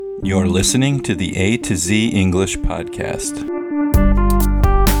You're listening to the A to Z English podcast.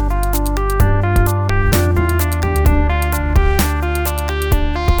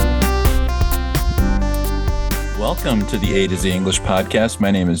 Welcome to the A to Z English podcast. My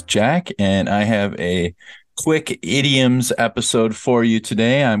name is Jack, and I have a quick idioms episode for you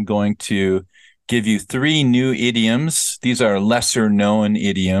today. I'm going to give you 3 new idioms. These are lesser known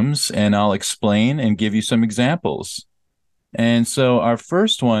idioms, and I'll explain and give you some examples. And so our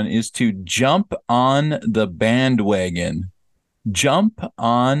first one is to jump on the bandwagon. Jump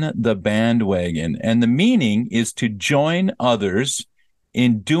on the bandwagon. And the meaning is to join others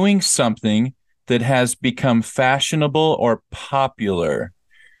in doing something that has become fashionable or popular.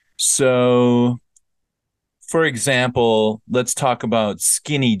 So, for example, let's talk about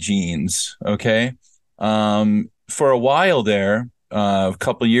skinny jeans, okay? For a while there, a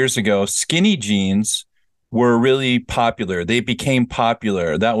couple years ago, skinny jeans were really popular. They became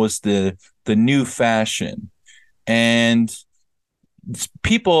popular. That was the new fashion. And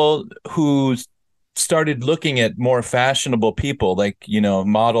people who started looking at more fashionable people, like,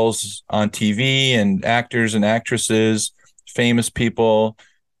 models on TV and actors and actresses, famous people,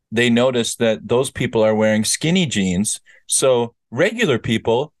 they noticed that those people are wearing skinny jeans. So regular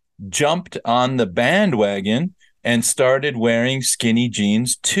people jumped on the bandwagon and started wearing skinny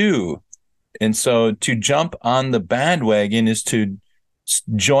jeans too. And so to jump on the bandwagon is to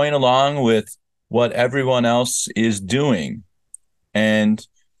join along with what everyone else is doing. And,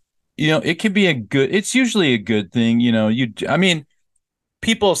 it could be it's usually a good thing.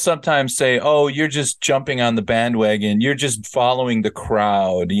 People sometimes say, oh, you're just jumping on the bandwagon. You're just following the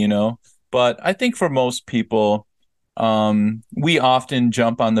crowd, But I think for most people, we often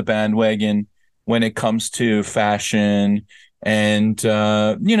jump on the bandwagon when it comes to fashion and,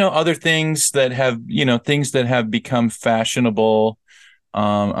 other things that have become fashionable.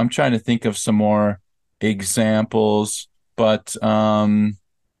 I'm trying to think of some more examples, but,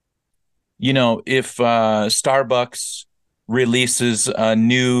 if Starbucks releases a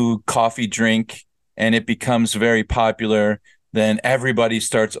new coffee drink and it becomes very popular, then everybody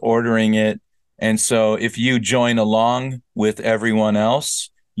starts ordering it. And so if you join along with everyone else,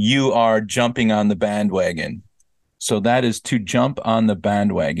 you are jumping on the bandwagon. So that is to jump on the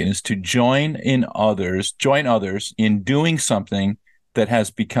bandwagon, is to join others in doing something that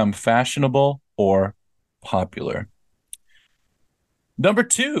has become fashionable or popular. Number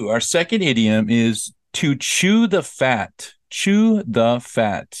 2, our second idiom is to chew the fat. Chew the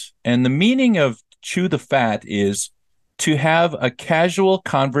fat. And the meaning of chew the fat is to have a casual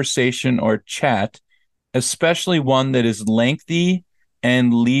conversation or chat, especially one that is lengthy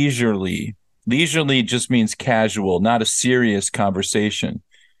and leisurely. Leisurely just means casual, not a serious conversation.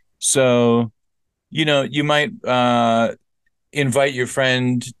 So, you might invite your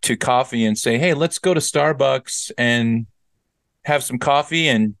friend to coffee and say, hey, let's go to Starbucks and have some coffee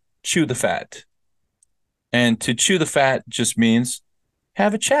and chew the fat. And to chew the fat just means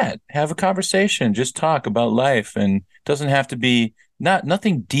have a chat, have a conversation, just talk about life. And it doesn't have to be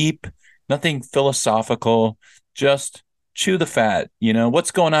nothing deep, nothing philosophical, just chew the fat.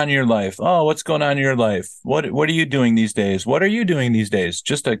 What's going on in your life? Oh, what's going on in your life? What are you doing these days? What are you doing these days?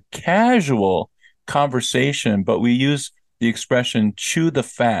 Just a casual conversation, but we use the expression chew the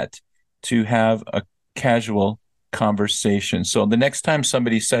fat to have a casual conversation. So the next time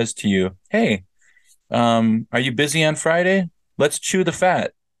somebody says to you, hey, are you busy on Friday? Let's chew the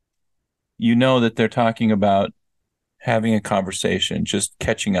fat. You know that they're talking about having a conversation, just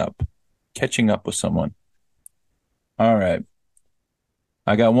catching up with someone. All right.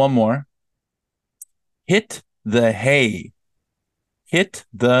 I got one more. Hit the hay. Hit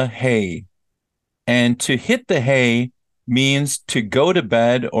the hay. And to hit the hay means to go to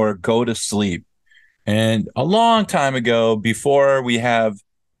bed or go to sleep. And a long time ago, before we have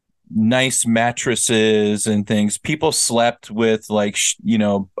nice mattresses and things, people slept with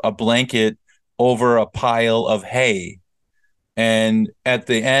a blanket over a pile of hay. And at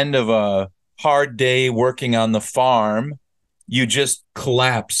the end of a hard day working on the farm, you just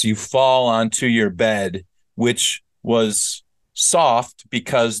collapse, you fall onto your bed, which was soft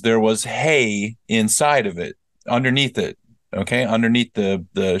because there was hay inside of it, underneath it. Okay, underneath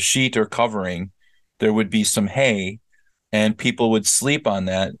the sheet or covering, there would be some hay, and people would sleep on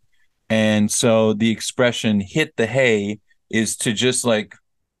that. And so the expression hit the hay is to just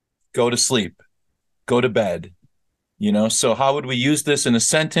go to sleep, go to bed, So how would we use this in a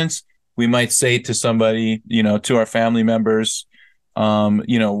sentence? We might say to somebody, to our family members,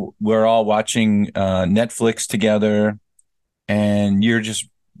 we're all watching Netflix together and you're just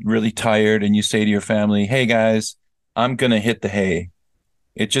really tired and you say to your family, hey guys, I'm going to hit the hay.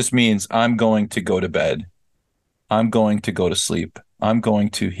 It just means I'm going to go to bed. I'm going to go to sleep. I'm going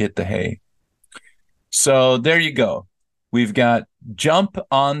to hit the hay. So there you go. We've got jump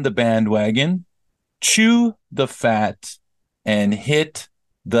on the bandwagon, chew the fat, and hit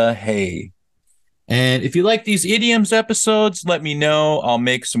the hay. And if you like these idioms episodes, let me know. I'll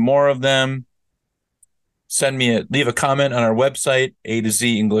make some more of them. Leave a comment on our website, a to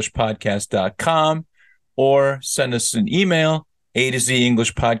z englishpodcast.com, or send us an email, a to z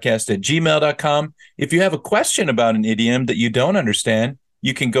englishpodcast@gmail.com. If you have a question about an idiom that you don't understand,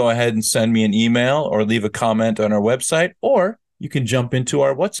 you can go ahead and send me an email or leave a comment on our website, or you can jump into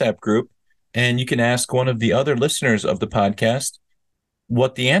our WhatsApp group and you can ask one of the other listeners of the podcast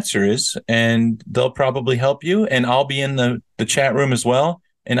what the answer is, and they'll probably help you. And I'll be in the chat room as well,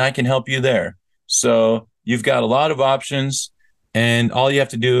 and I can help you there. So you've got a lot of options, and all you have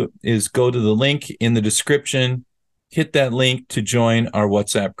to do is go to the link in the description, hit that link to join our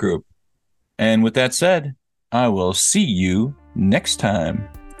WhatsApp group. And with that said, I will see you next time.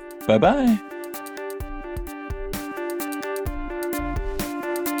 Bye-bye.